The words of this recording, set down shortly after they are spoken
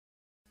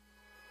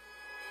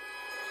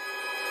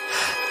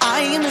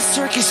I am a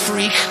circus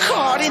freak,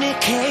 caught in a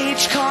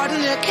cage, caught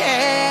in a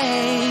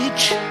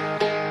cage.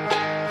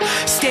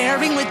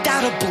 Staring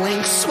without a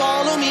blink,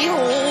 swallow me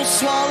whole,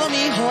 swallow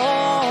me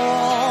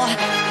whole.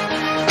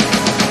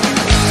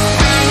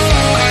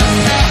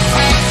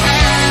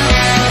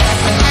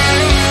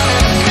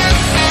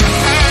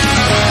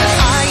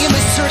 I am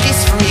a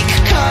circus freak,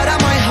 cut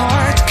out my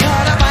heart,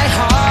 cut out my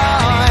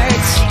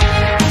heart.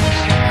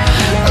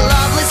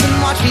 Loveless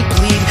and watch me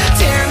bleed,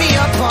 tear me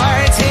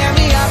apart, tear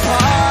me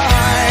apart.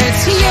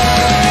 Yeah,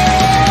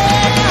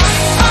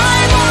 I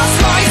lost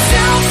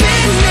myself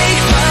in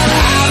make, but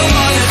I don't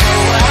wanna go,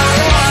 I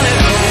don't wanna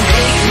go.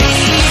 Make me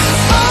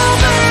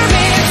over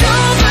and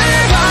over,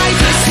 I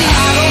can see.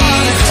 I don't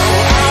wanna go,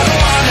 I don't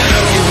wanna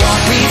go. You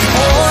want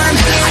reform,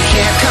 I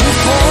can't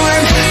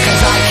conform,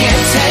 'cause I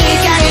can't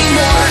take any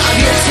more of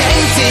your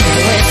tainted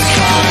bliss.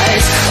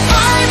 'Cause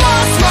I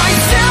lost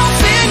myself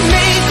in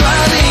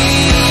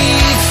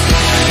make-believe.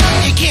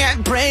 You can't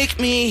break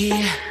me.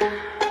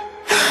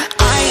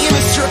 I am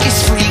a circus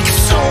freak,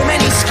 so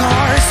many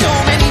scars, so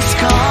many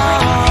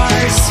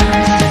scars.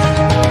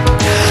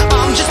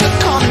 I'm just a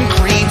common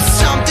creep,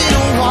 something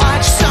to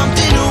watch,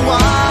 something to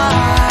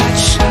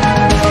watch.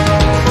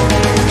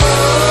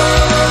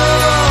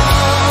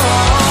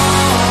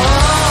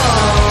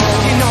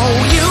 You know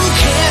you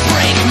can't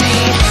break me.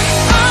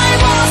 I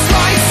lost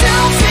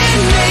myself in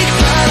make,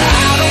 but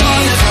I don't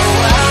wanna go,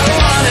 I don't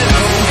wanna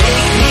go.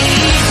 Make me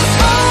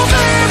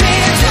over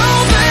and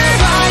over,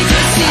 I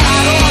can see.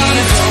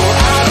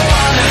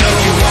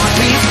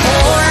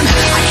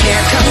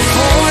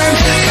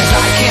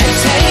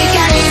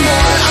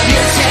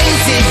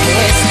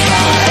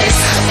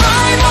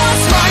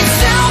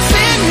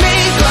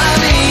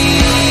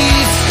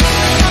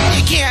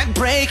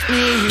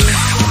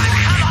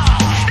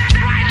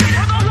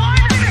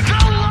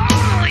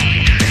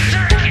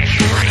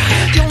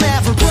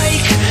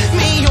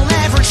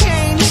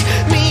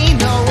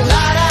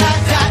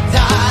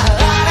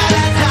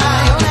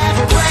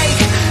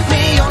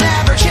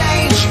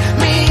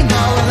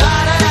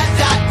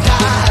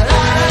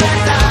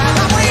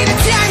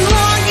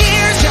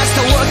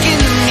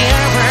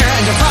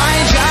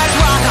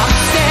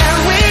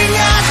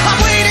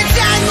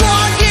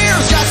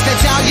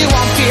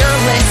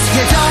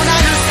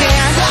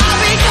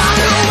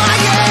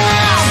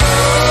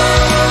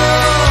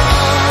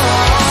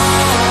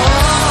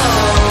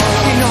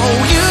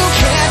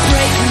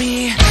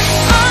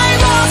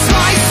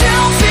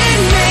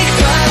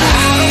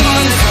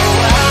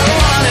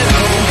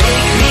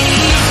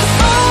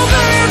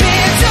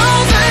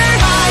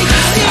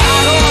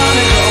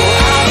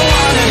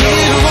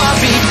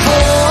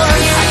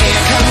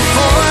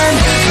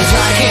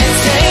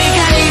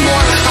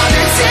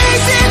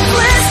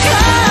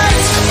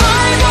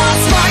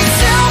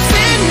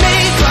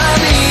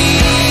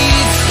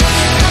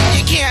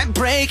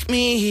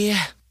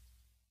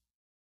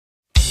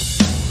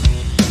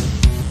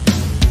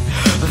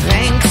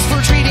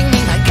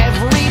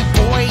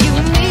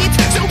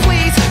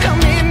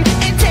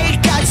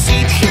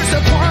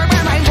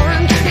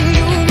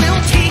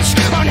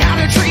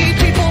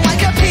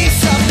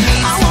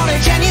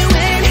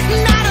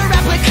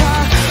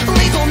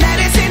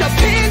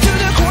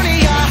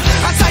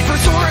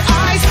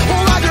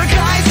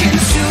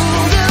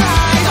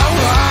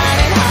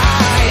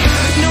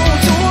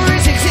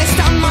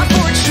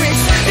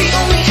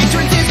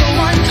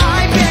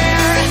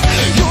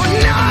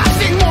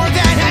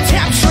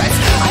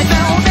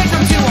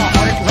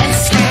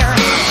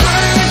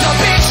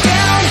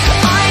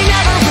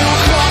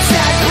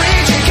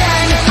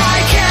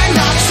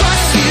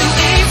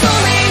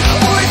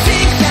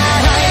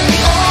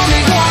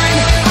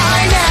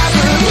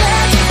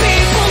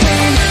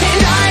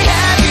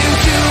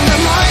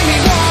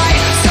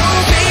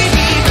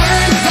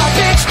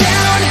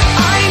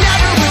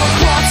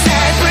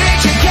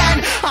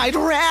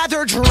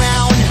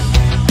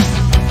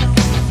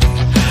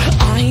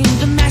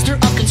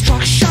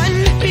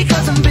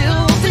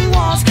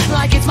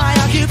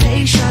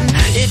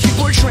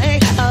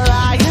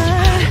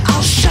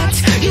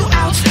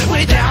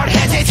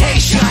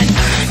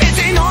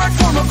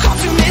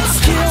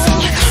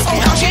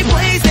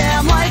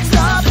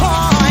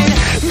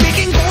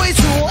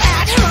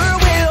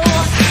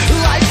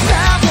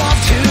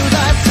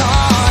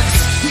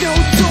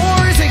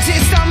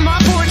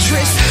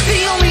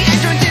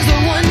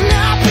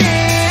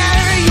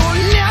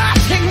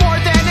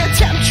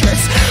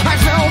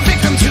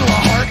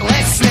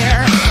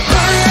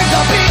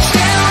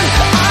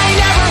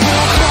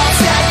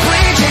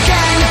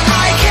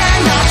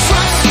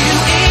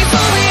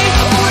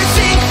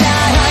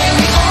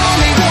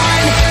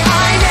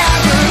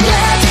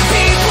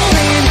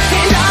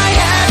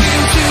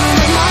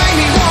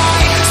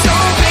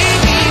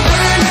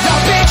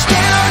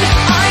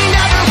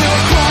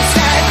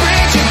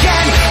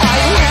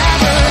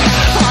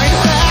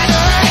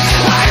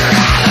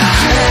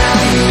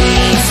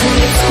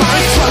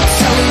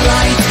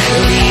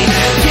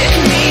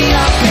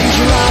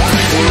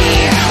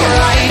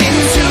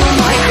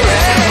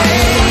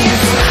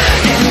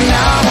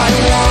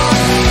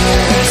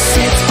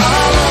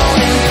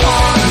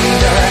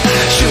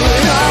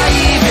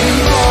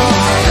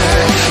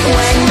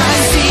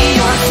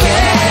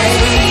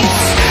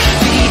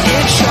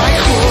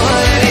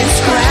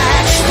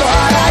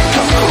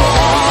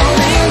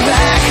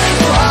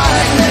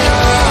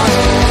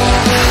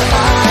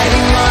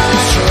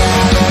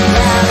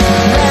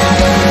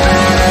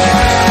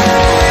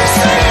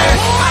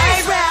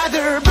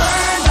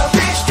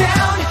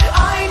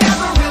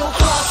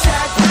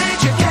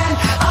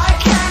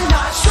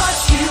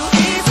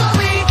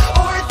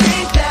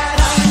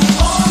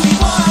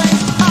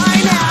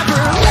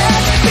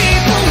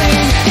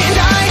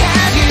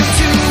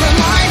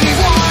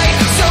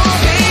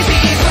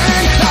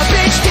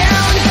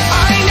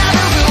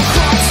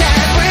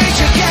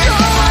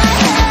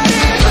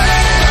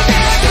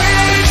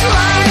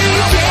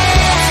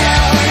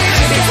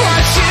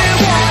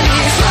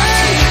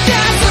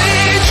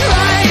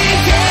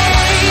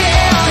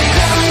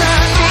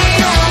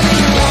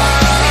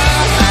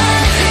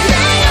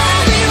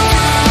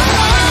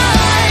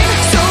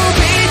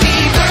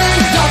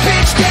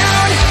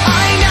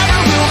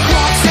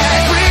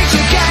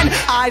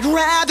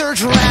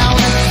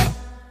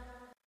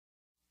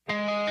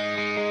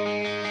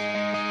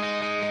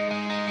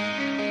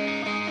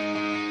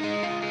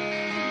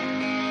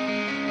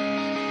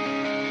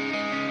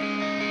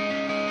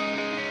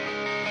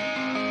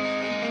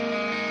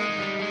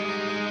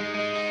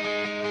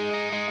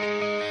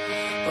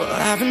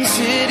 I've been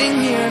sitting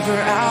here for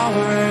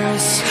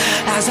hours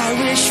as I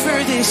wish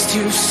for this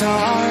to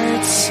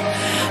start.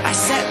 I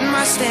set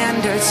my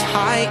standards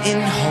high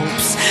in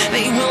hopes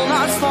they will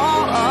not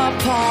fall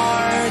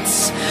apart.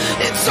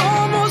 It's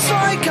almost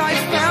like I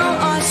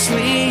fell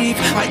asleep.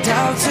 My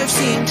doubts have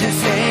seemed to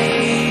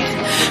fade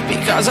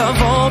because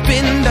I've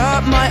opened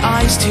up my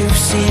eyes to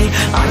see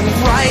I'm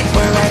right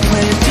where I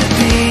plan to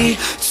be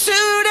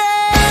today.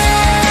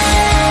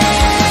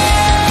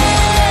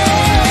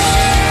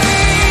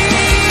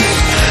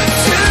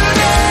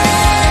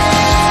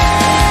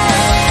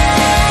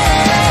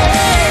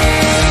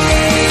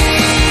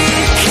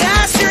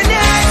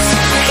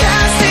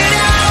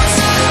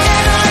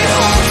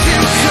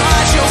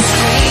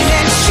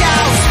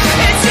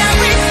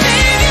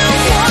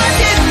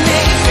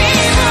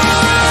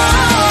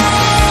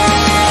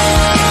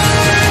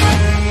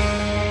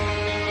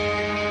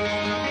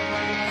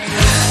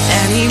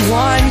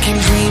 Anyone can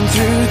dream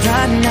through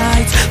the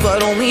night,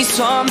 but only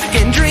some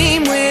can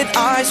dream with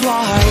eyes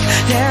wide.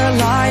 There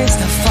lies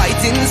the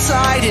fight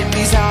inside it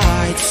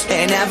resides,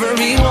 and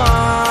everyone,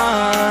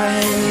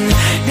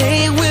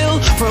 they will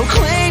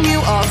proclaim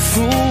you a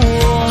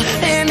fool,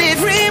 and it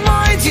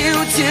reminds you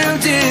to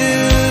do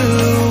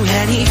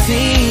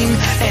anything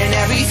and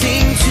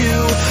everything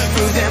to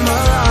prove them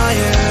a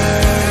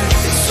liar.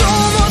 It's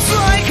almost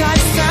like I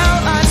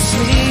fell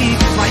asleep.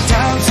 My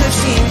doubts have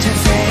seemed to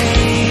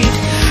fade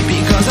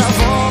because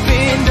I've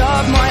opened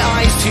up my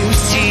eyes to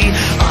see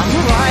I'm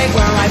right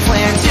where I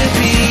plan to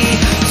be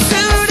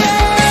today.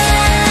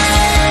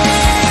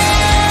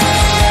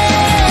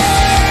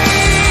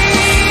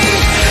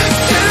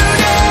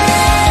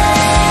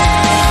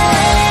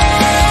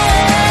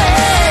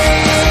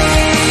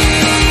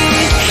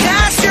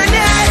 Cast your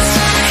nets,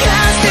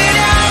 cast it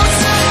out,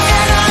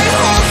 and I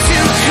hope to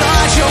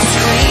God you'll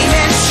scream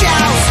and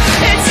shout.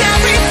 It's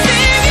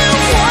everything you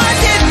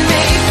wanted,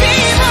 maybe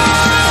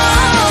more.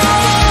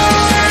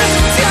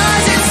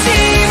 Does it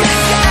seem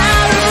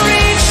out of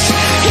reach?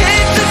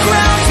 Hit the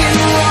ground and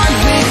run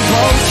with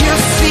both your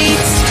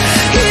feet.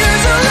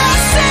 Here's a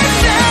lesson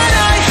that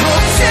I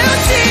hope to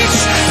teach.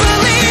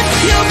 Believe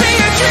you'll be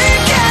a dream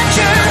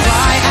catcher.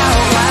 Cry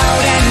out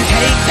loud and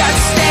take that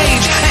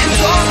stage, and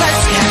don't let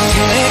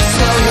skeptics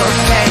fill your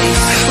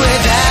face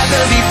with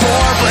every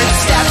forward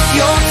step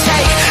you'll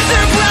take.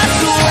 Their breath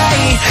away,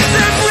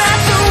 their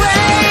breath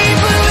away.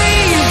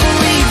 Believe,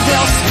 believe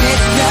they'll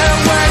spit their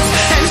words,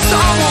 and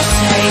some will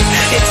say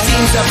it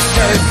seems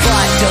absurd,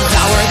 but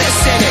devour the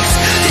cynics,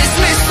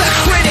 dismiss the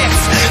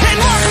critics, and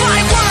mark my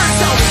words.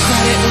 I'll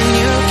credit when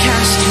you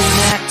cast your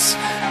net,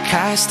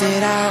 cast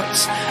it out,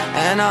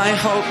 and I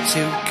hope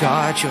to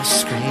God you'll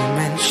scream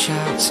and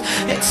shout.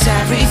 It's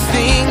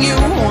everything you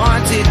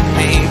wanted,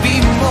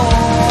 maybe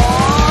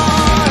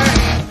more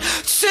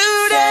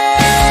today.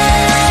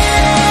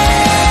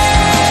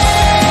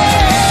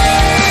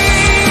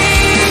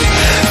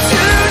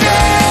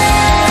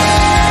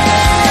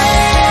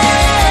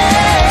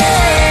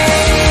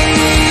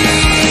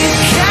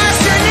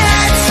 Cast your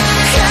nets,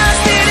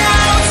 cast it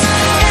out,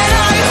 and I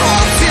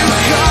hope to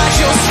God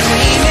you'll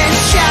scream and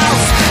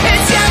shout.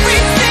 It's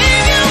everything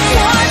you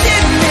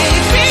wanted,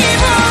 maybe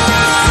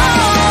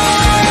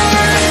more.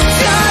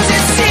 Does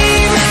it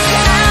seem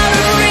out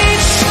of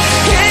reach?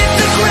 Hit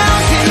the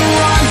ground and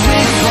run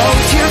with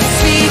both your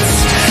feet.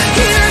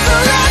 Here's a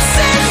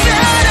lesson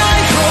that I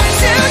hope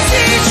to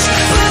teach.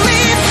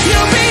 Believe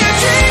you'll be a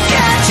dream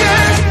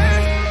catcher.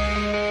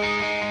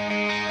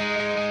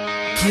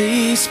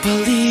 Please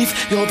believe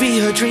you'll be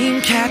a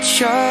dream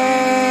catcher.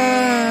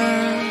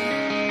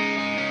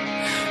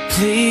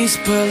 Please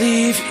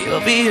believe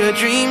you'll be a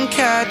dream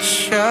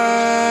catcher.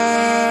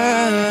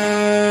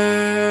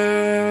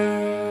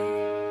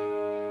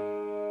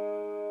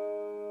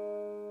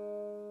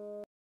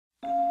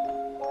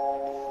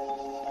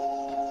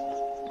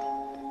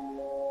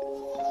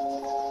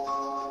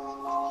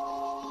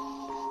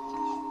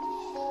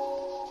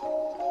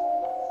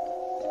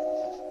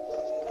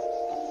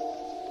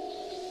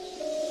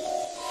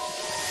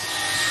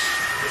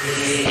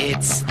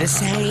 It's the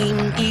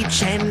same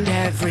each and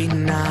every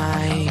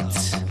night.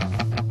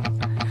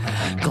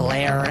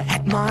 Glare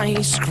at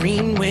my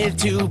screen with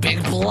two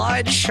big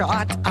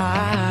bloodshot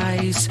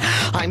eyes.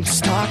 I'm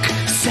stuck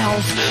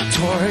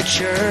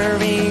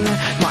self-torturing.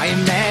 My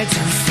meds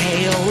are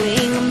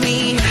failing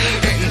me.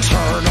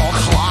 Internal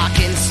clock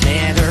in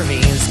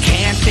smithereens.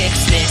 Can't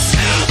fix this,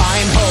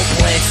 I'm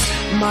hopeless.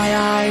 My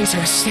eyes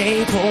are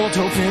stapled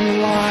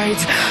open wide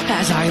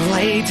as I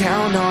lay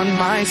down on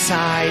my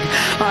side.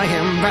 I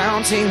am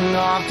bouncing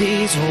off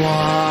these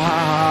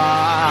walls.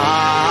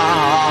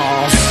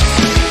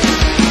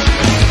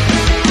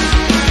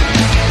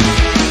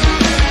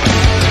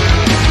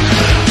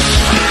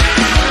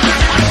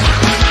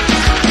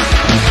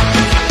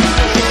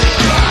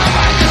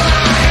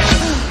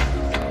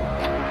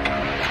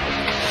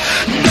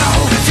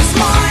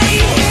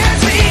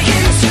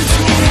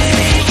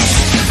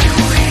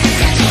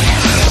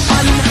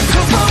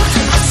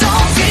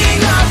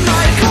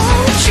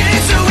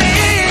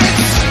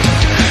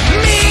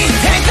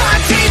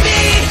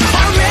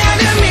 Our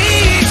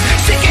enemies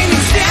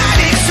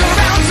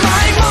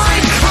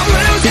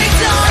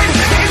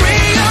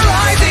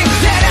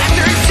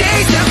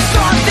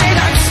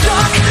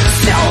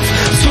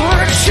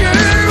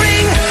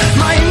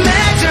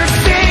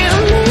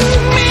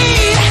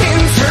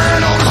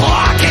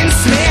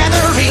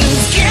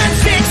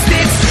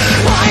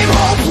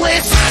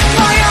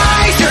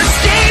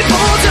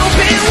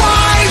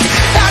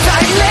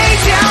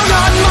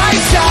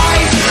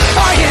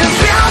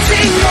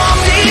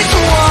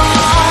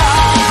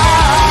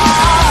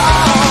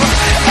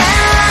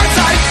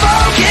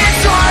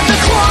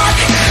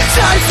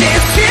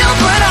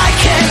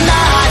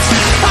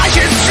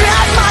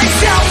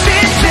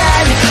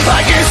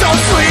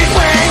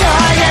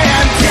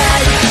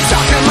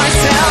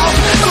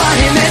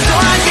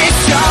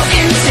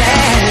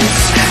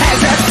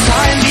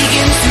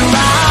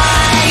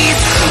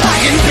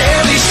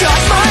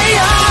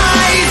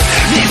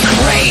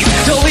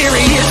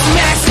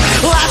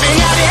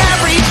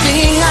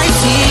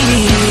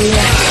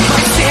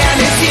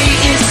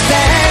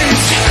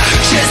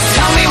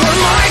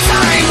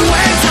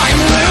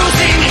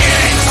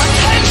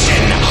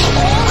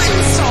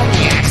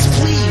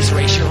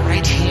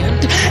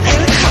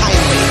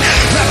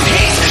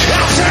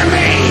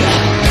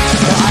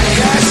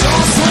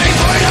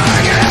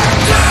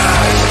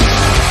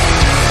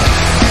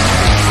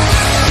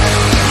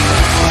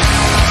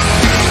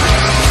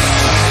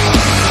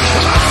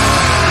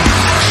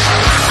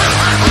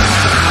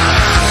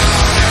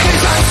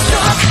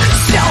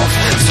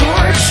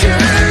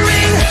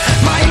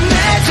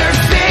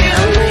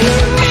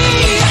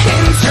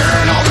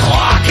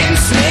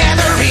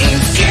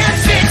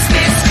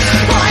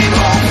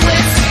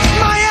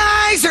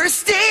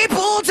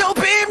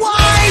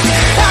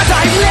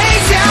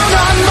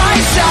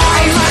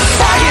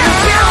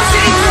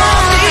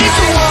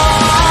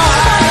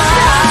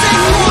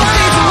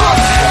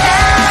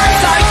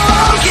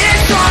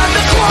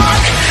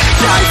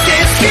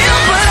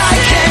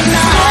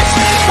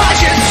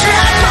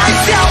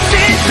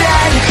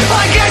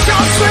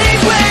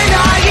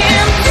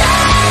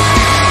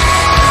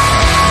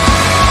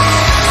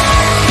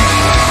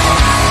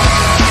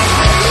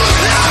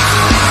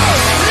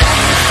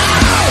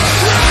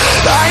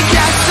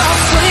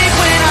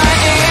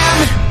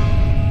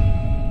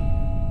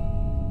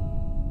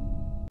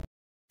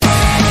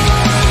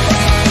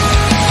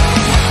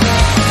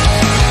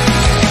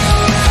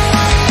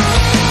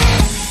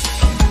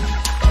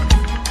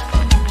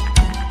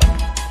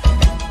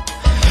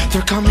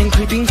coming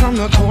creeping from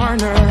the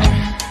corner,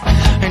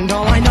 and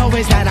all I know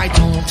is that I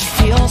don't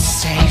feel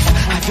safe.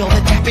 I feel the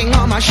tapping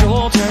on my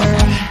shoulder.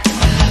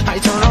 I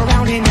turn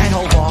around in an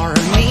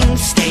alarming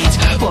state.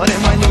 What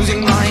am I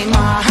losing my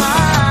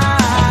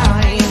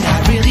mind? I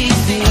really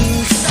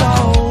think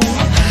so.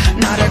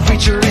 Not a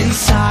creature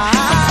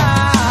inside.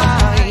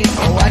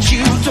 What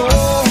you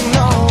don't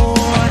know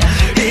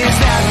is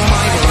that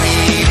my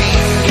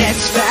breathing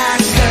gets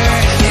faster,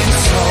 and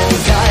so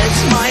does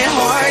my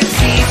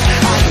heartbeat.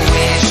 I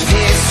wish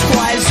this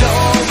was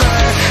over.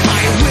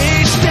 I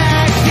wish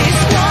that this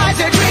was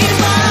a dream,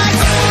 but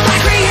I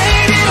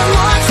created a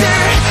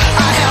monster,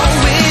 a hell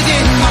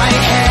within my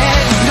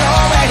head,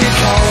 nowhere to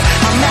go.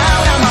 I'm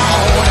out on my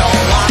own,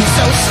 oh, I'm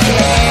so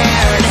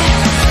scared.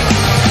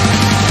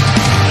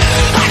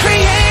 I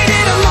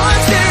created a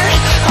monster,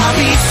 a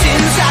beast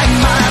inside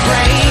my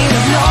brain,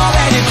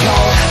 nowhere to go.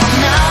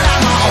 I'm out on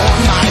my own,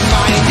 my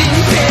mind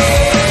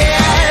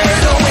impaired.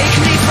 Awake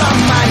me from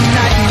my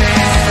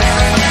nightmare.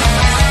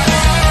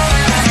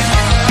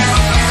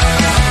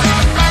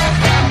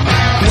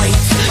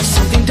 Wait,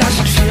 something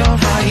doesn't feel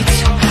right.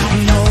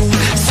 No,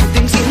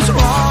 something seems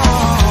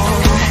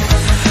wrong,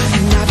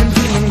 and I've been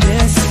feeling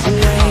this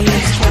way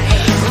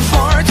for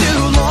far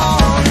too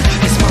long.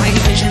 As my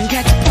vision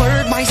gets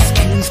blurred, my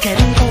skin's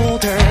getting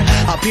colder,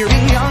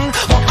 appearing young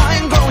while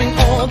I'm growing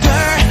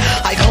older.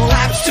 I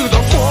collapse to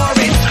the floor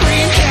and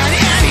scream, can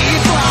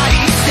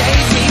anybody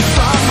save me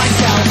from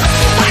myself?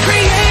 I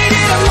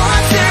created a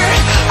monster,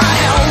 a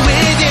hell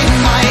within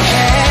my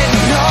head,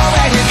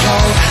 nowhere to go.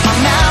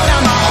 I'm out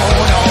on my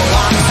own, oh,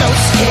 I'm so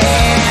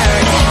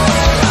scared.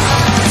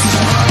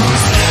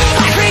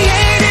 I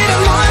created a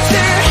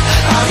monster,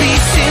 a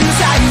beast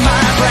inside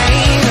my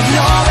brain,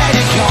 nowhere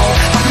to go.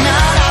 I'm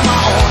out on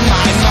my own,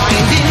 my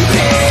mind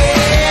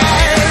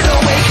impaired.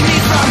 Awake me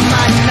from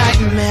my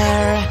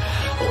nightmare.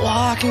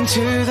 Walking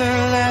to the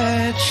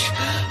ledge,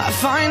 I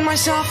find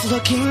myself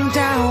looking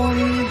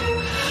down,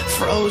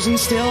 frozen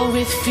still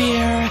with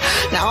fear.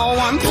 Now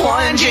I'm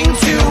plunging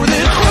to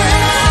the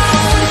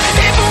ground.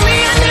 If only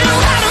I knew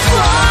how to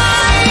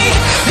fly,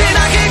 then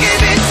I could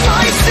give it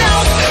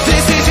myself.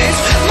 This isn't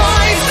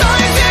my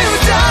time to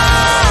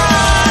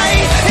die.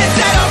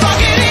 Instead of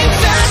rocketing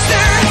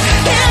faster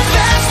and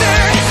faster,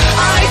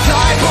 I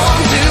dive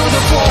onto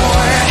the floor,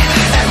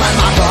 and when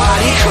my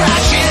body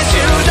crashes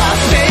to the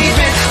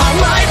pavement, I'm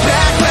right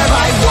back where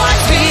I was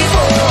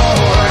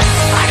before.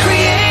 I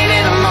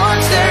created a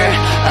monster,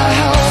 a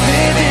hell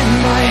within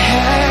my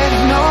head,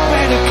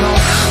 nowhere to go.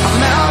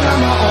 I'm out on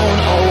my own,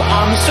 oh,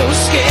 I'm so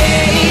scared.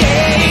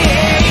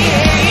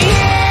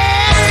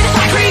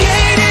 I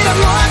created a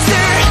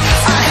monster,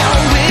 a hell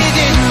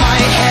within my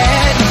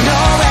head,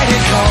 nowhere to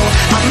go.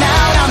 I'm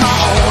out on my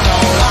own,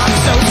 oh, I'm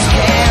so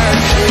scared.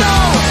 No,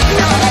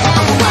 no,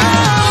 I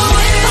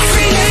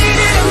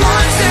created a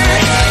monster,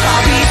 a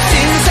beast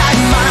inside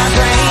my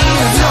brain,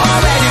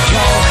 nowhere to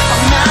go.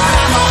 I'm out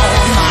on my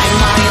own, my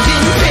mind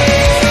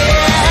impaired.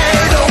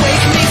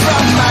 Awake me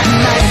from my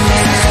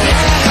nightmare.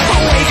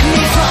 Awake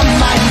me from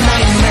my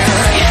nightmare.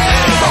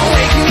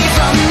 Awake me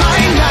from my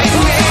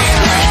nightmare.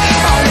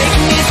 Awake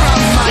me from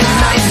my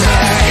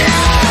nightmare.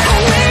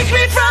 Awake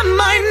me from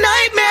my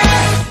nightmare.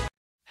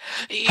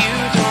 You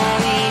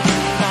don't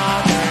even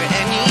bother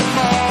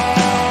anymore.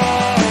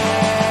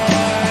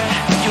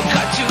 You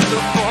cut to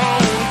the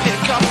bone,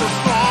 pick up the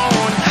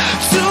phone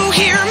to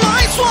hear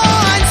my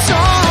swan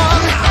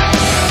song.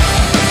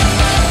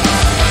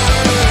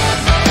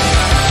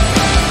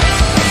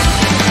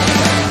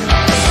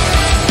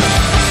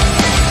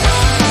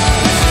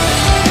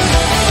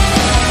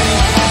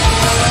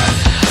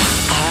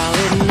 I'll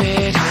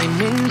admit I'm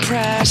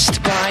impressed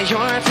by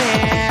your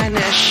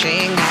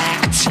vanishing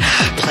act.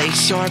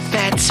 Place your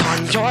bets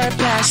on your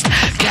best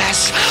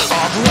guess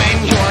of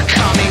when you're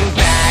coming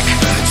back.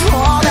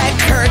 Draw that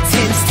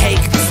curtains,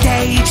 take the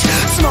stage.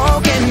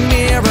 Smoke and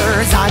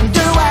mirrors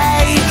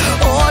underway.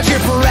 Hold your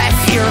breath,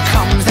 here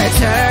comes the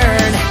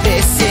turn.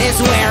 This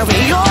is where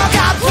we all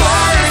got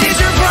burned. Is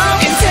your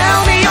broken? Tell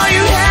me, are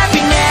you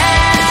happy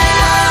now?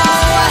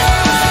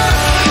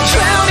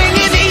 Drowning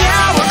in the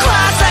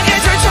hourglass like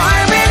it's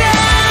retirement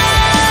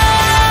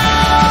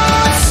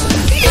else.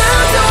 You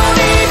don't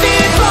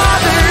even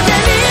bother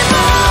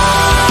anymore.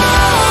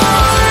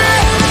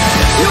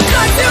 You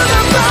cut to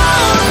the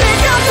bone,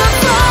 pick up the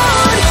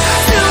phone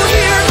to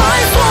hear my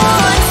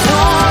swan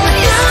song.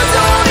 You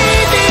don't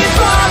even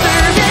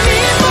bother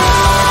anymore.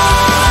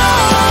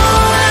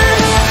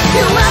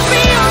 You left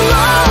me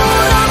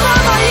alone, I'm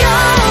on my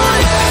own.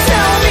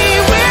 Tell me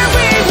where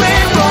we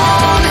went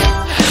wrong.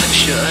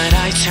 Should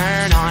I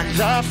turn on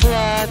the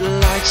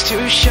floodlights to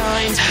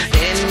shine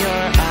in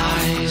your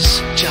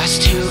eyes,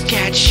 just to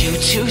get you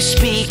to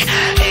speak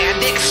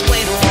and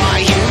explain why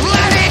you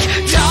let it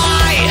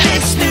die?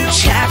 This new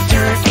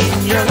chapter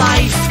in your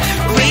life,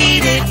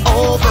 read it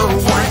over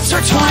once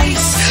or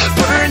twice.